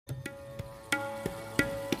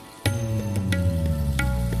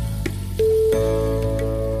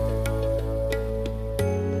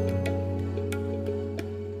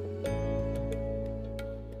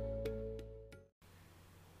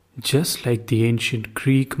Just like the ancient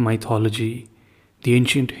Greek mythology, the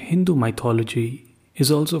ancient Hindu mythology is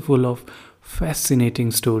also full of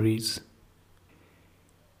fascinating stories.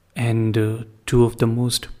 And two of the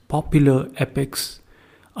most popular epics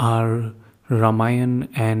are Ramayana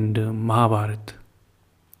and Mahābhārata.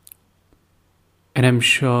 And I'm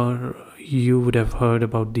sure you would have heard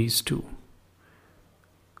about these two.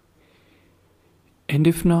 And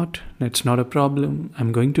if not, that's not a problem.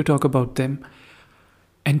 I'm going to talk about them.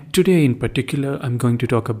 And today in particular, I'm going to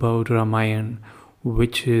talk about Ramayana,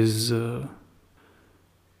 which is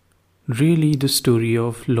really the story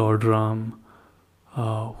of Lord Ram,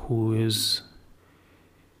 who is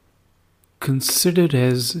considered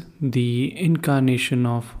as the incarnation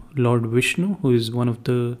of Lord Vishnu, who is one of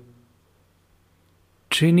the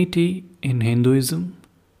Trinity in Hinduism.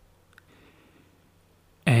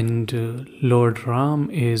 And Lord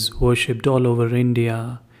Ram is worshipped all over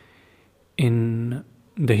India in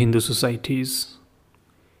the Hindu societies.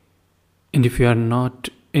 And if you are not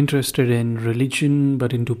interested in religion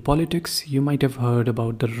but into politics, you might have heard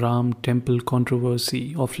about the Ram temple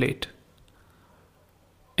controversy of late.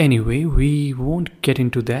 Anyway, we won't get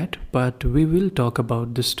into that, but we will talk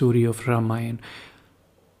about the story of Ramayana.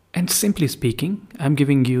 And simply speaking, I'm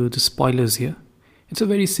giving you the spoilers here. It's a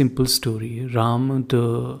very simple story. Ram,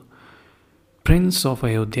 the prince of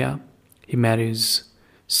Ayodhya, he marries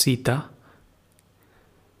Sita.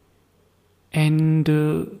 And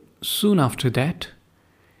soon after that,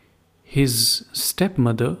 his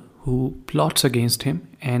stepmother, who plots against him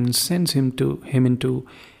and sends him into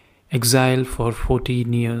exile for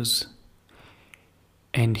 14 years.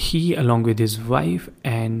 And he, along with his wife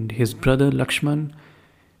and his brother Lakshman,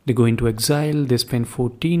 they go into exile. They spend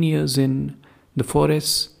 14 years in the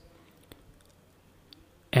forest.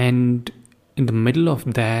 And in the middle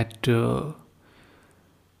of that,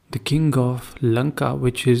 the king of Lanka,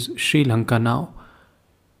 which is Sri Lanka now,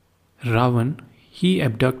 Ravan, he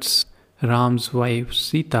abducts Ram's wife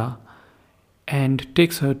Sita and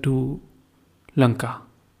takes her to Lanka.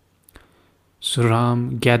 So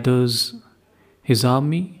Ram gathers his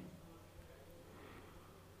army,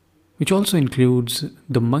 which also includes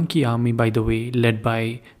the monkey army, by the way, led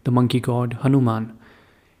by the monkey god Hanuman.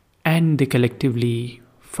 And they collectively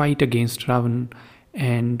fight against Ravan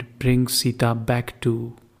and bring Sita back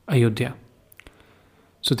to Ayodhya.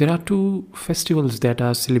 So there are two festivals that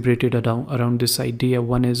are celebrated around this idea.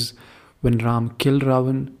 One is when Ram killed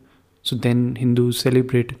Ravan. So then Hindus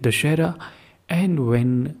celebrate Dashera. And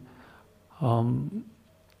when Ram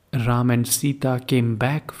and Sita came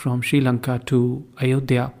back from Sri Lanka to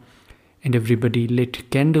Ayodhya, and everybody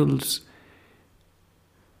lit candles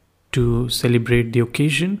to celebrate the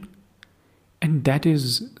occasion, and that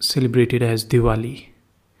is celebrated as Diwali.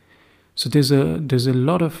 So there's a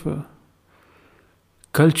lot of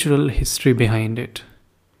cultural history behind it.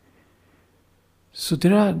 So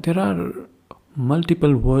there are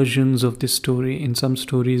multiple versions of this story. In some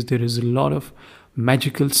stories there is a lot of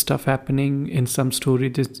magical stuff happening. In some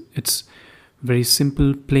stories it's very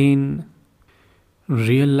simple, plain,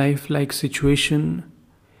 real life like situation.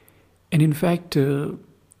 And in fact,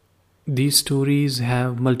 these stories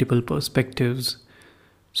have multiple perspectives.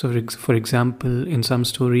 So for example, in some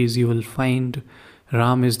stories you will find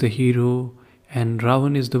Ram is the hero and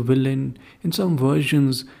Ravan is the villain. In some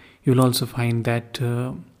versions you will also find that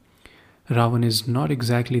Ravan is not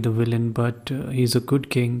exactly the villain, but he's a good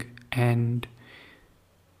king and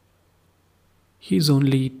he's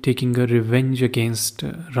only taking a revenge against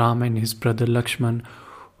Ram and his brother Lakshman,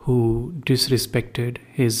 who disrespected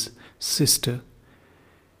his sister.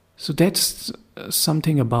 So that's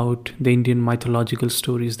something about the Indian mythological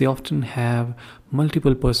stories. They often have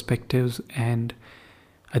multiple perspectives, and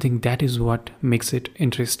I think that is what makes it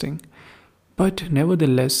interesting. But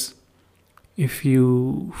nevertheless, if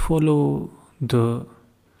you follow the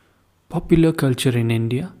popular culture in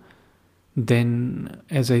India, then,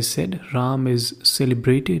 as I said, Ram is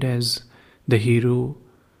celebrated as the hero,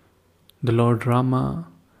 the Lord Rama,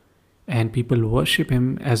 and people worship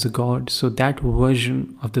him as a god. So that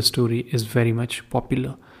version of the story is very much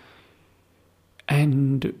popular.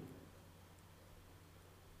 And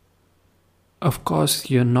of course,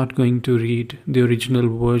 you're not going to read the original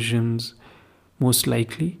versions, most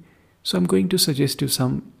likely. So I'm going to suggest you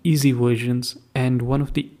some easy versions. And one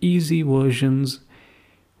of the easy versions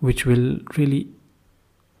which will really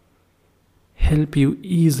help you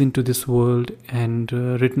ease into this world and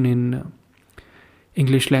written in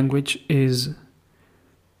English language is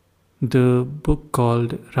the book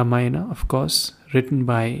called Ramayana, of course, written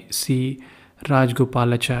by C.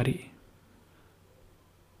 Rajgopalachari.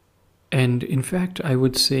 And in fact, I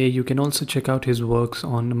would say you can also check out his works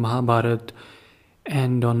on Mahābhārata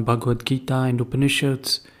and on Bhagavad Gita and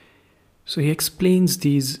Upanishads. So he explains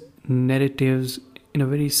these narratives in a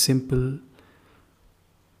very simple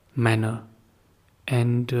manner.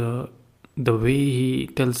 And the way he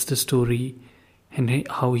tells the story and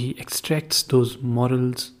how he extracts those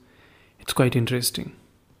morals, it's quite interesting.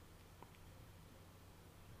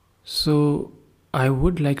 So I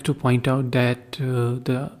would like to point out that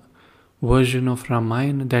the version of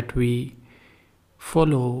Ramayana that we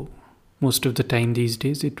follow most of the time these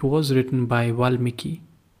days, it was written by Valmiki.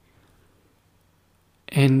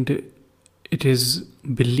 And it is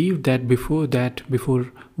believed that before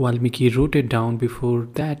Valmiki wrote it down, before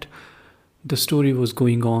that, the story was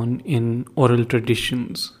going on in oral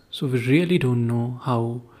traditions. So we really don't know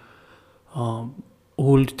how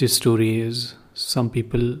old this story is. Some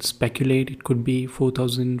people speculate it could be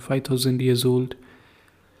 4,000, 5,000 years old.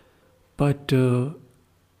 But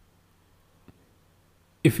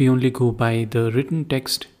if we only go by the written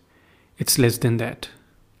text, it's less than that.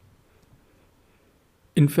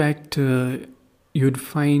 In fact, you'd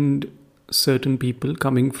find certain people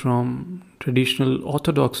coming from traditional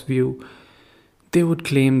orthodox view, they would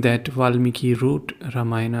claim that Valmiki wrote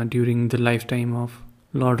Ramayana during the lifetime of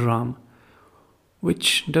Lord Ram,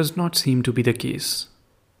 which does not seem to be the case.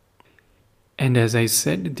 And as I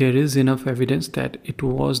said, there is enough evidence that it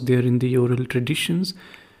was there in the oral traditions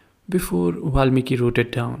before Valmiki wrote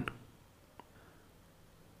it down.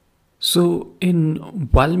 So in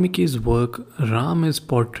Valmiki's work, Ram is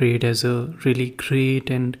portrayed as a really great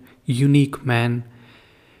and unique man,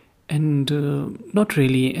 and not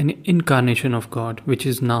really an incarnation of God, which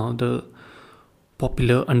is now the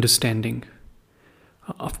popular understanding.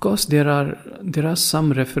 Of course, there are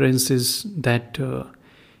some references that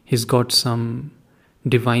he's got some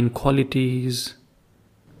divine qualities,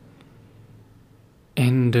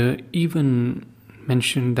 and even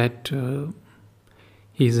mentioned that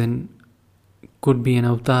could be an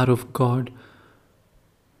avatar of God,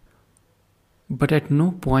 but at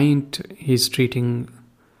no point he's treating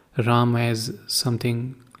Ram as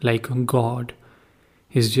something like a god.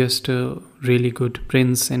 He's just a really good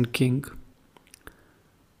prince and king.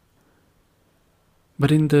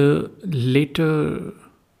 But in the later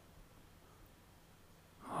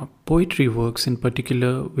poetry works in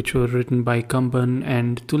particular, which were written by Kamban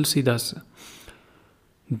and Tulsidasa,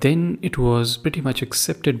 then it was pretty much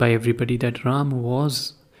accepted by everybody that Ram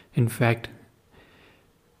was, in fact,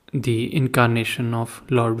 the incarnation of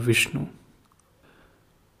Lord Vishnu.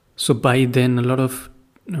 So by then, a lot of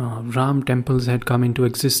Ram temples had come into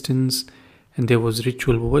existence, and there was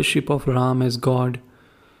ritual worship of Ram as God.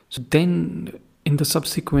 So then, in the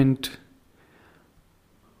subsequent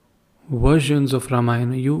versions of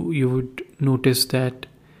Ramayana, you would notice that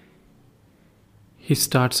he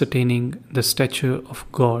starts attaining the stature of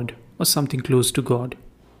God or something close to God.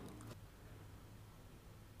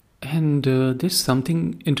 And there's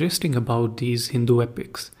something interesting about these Hindu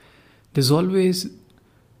epics. There's always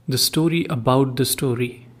the story about the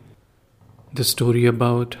story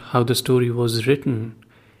about how the story was written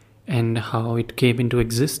and how it came into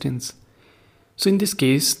existence. So in this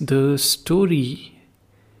case, the story,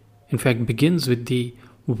 in fact, begins with the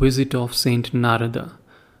visit of Saint Narada.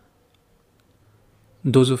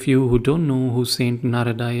 Those of you who don't know who Saint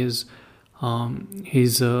Narada is,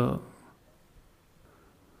 he's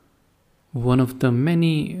one of the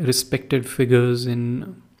many respected figures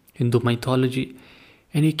in Hindu mythology,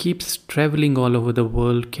 and he keeps traveling all over the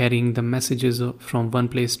world carrying the messages from one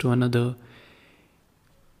place to another.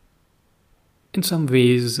 In some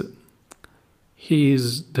ways, he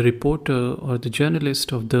is the reporter or the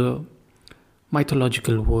journalist of the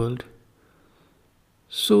mythological world.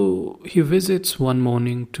 So he visits one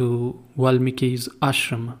morning to Valmiki's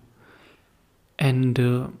ashram, and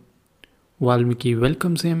Valmiki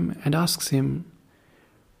welcomes him and asks him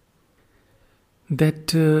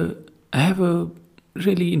that I have a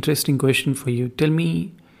really interesting question for you. Tell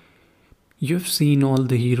me, you've seen all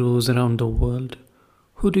the heroes around the world.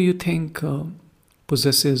 Who do you think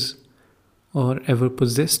possesses or ever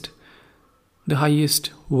possessed the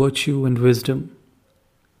highest virtue and wisdom?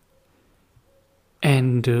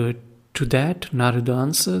 And to that, Narada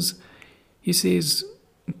answers, he says,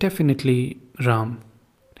 definitely Ram,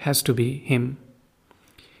 has to be him.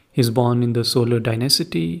 He's born in the solar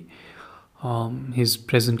dynasty, he's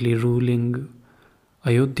presently ruling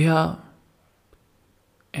Ayodhya,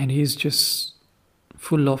 and he's just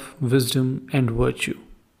full of wisdom and virtue.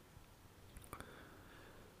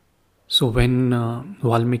 So when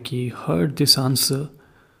Valmiki heard this answer,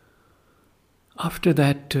 after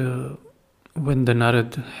that, when the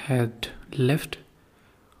Narad had left,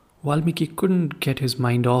 Valmiki couldn't get his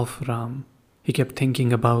mind off Ram. He kept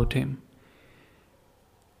thinking about him.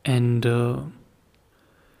 And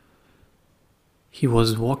he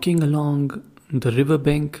was walking along the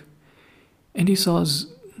riverbank, and he saw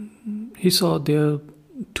there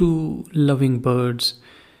two loving birds.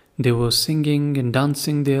 They were singing and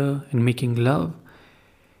dancing there and making love.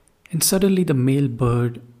 And suddenly the male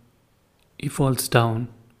bird, he falls down.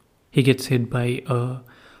 He gets hit by a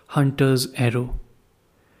hunter's arrow.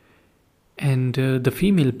 And the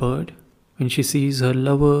female bird, when she sees her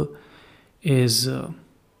lover is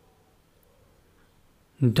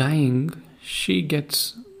dying, she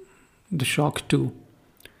gets the shock too.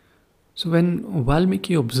 So when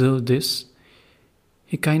Valmiki observed this,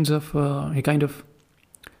 he kind of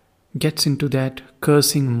gets into that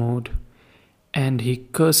cursing mode, and he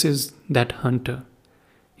curses that hunter.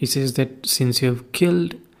 He says that since you have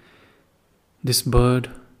killed this bird,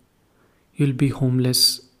 you'll be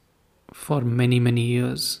homeless for many, many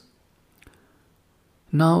years.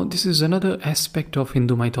 Now, this is another aspect of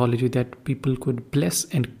Hindu mythology that people could bless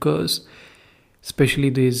and curse, especially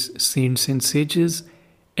these saints and sages,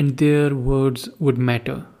 and their words would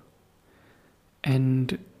matter.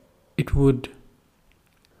 And it would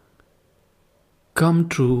come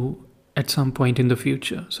true at some point in the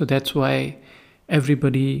future. So that's why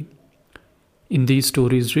everybody in these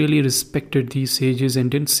stories really respected these sages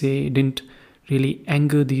and didn't really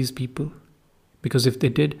anger these people. Because if they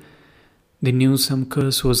did, they knew some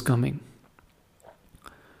curse was coming.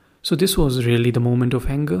 So this was really the moment of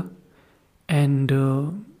anger.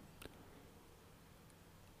 And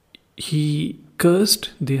he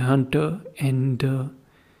cursed the hunter, and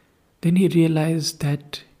then he realized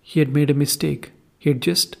that he had made a mistake. He had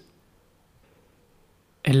just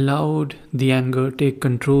allowed the anger take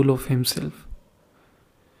control of himself.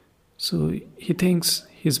 So he thinks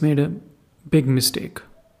he's made a big mistake.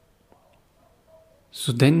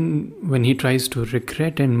 So then when he tries to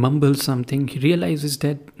regret and mumble something, he realizes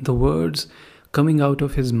that the words coming out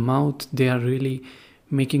of his mouth, they are really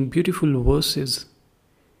making beautiful verses.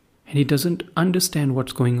 And he doesn't understand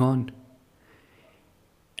what's going on.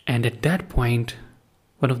 And at that point,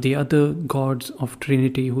 one of the other gods of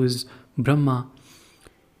Trinity, who is Brahma,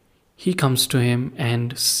 he comes to him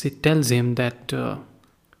and tells him that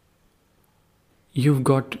you've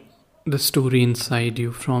got the story inside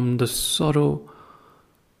you. From the sorrow,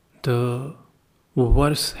 the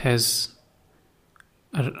verse has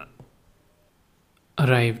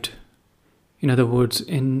arrived. In other words,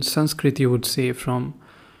 in Sanskrit you would say from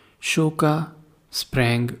Shoka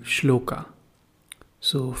sprang shloka.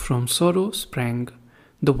 So from sorrow sprang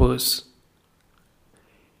the verse.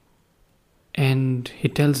 And he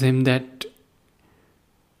tells him that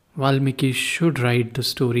Valmiki should write the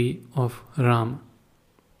story of Rama.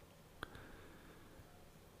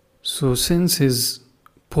 So since his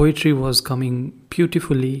poetry was coming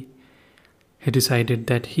beautifully, he decided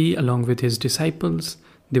that he, along with his disciples,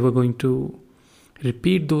 they were going to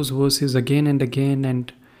repeat those verses again and again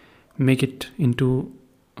and make it into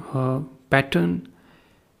a pattern.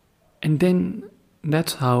 And then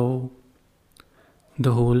that's how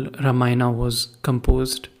the whole Ramayana was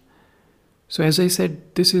composed. So as I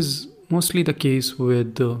said, this is mostly the case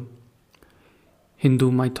with the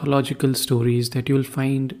Hindu mythological stories, that you'll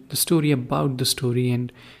find the story about the story,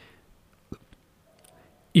 and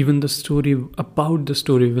even the story about the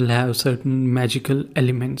story will have certain magical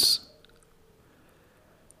elements.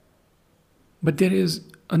 But there is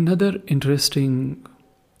another interesting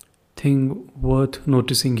thing worth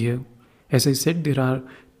noticing here. As I said, there are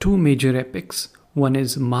two major epics. One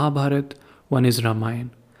is Mahābhārata, one is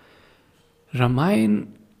Ramayana. Ramayana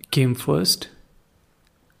came first,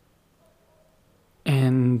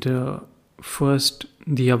 and first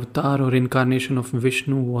the avatar or incarnation of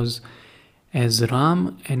Vishnu was as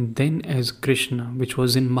Ram and then as Krishna, which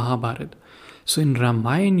was in Mahābhārata. So in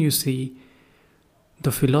Ramayana you see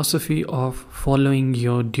the philosophy of following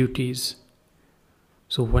your duties.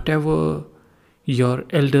 So whatever your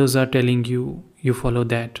elders are telling you, you follow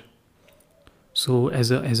that. So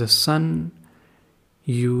as a son,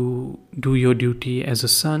 you do your duty as a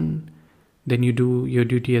son, then you do your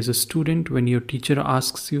duty as a student. When your teacher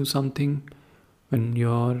asks you something, when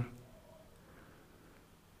your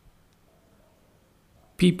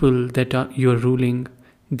people that you're ruling,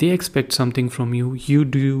 they expect something from you, you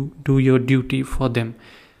do your duty for them.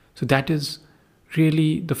 So that is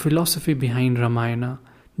really the philosophy behind Ramayana,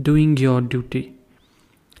 doing your duty.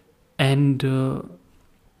 And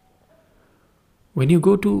when you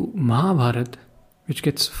go to Mahābhārata, which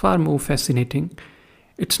gets far more fascinating,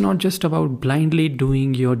 it's not just about blindly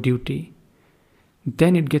doing your duty.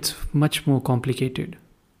 then it gets much more complicated.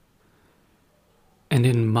 And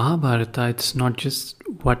in Mahābhārata, it's not just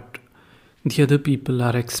what the other people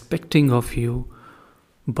are expecting of you,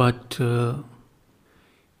 but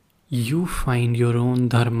you find your own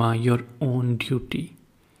dharma, your own duty.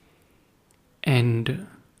 And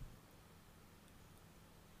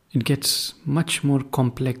it gets much more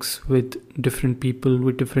complex with different people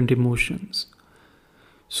with different emotions.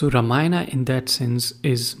 So Ramayana in that sense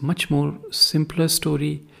is much more simpler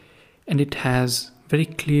story, and it has very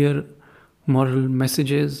clear moral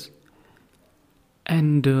messages,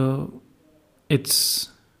 and it's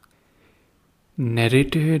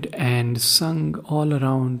narrated and sung all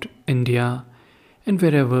around India and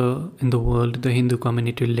wherever in the world the Hindu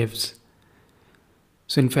community lives.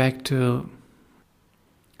 So in fact, the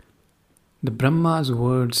Brahma's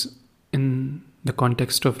words in the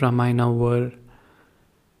context of Ramayana were,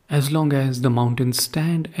 "As long as the mountains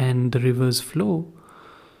stand and the rivers flow,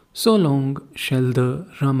 so long shall the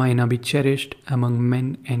Ramayana be cherished among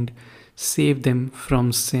men and save them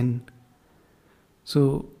from sin."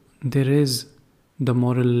 So there is the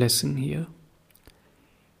moral lesson here.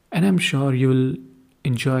 And I'm sure you'll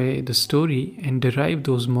enjoy the story and derive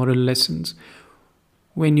those moral lessons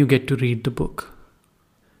when you get to read the book.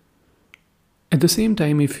 At the same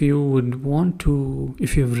time, if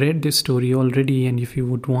you've read this story already and if you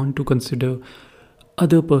would want to consider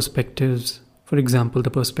other perspectives, for example,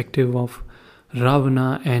 the perspective of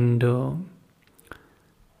Ravana and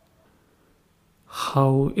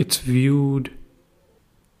how it's viewed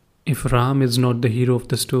if Ram is not the hero of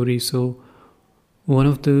the story. So one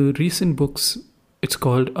of the recent books, it's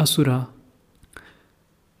called Asura,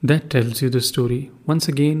 that tells you the story. Once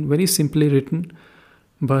again, very simply written,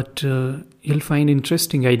 but you'll find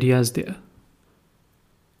interesting ideas there.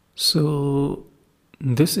 So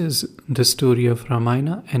this is the story of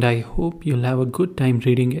Ramayana, and I hope you'll have a good time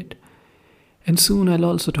reading it. And soon I'll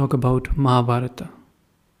also talk about Mahābhārata.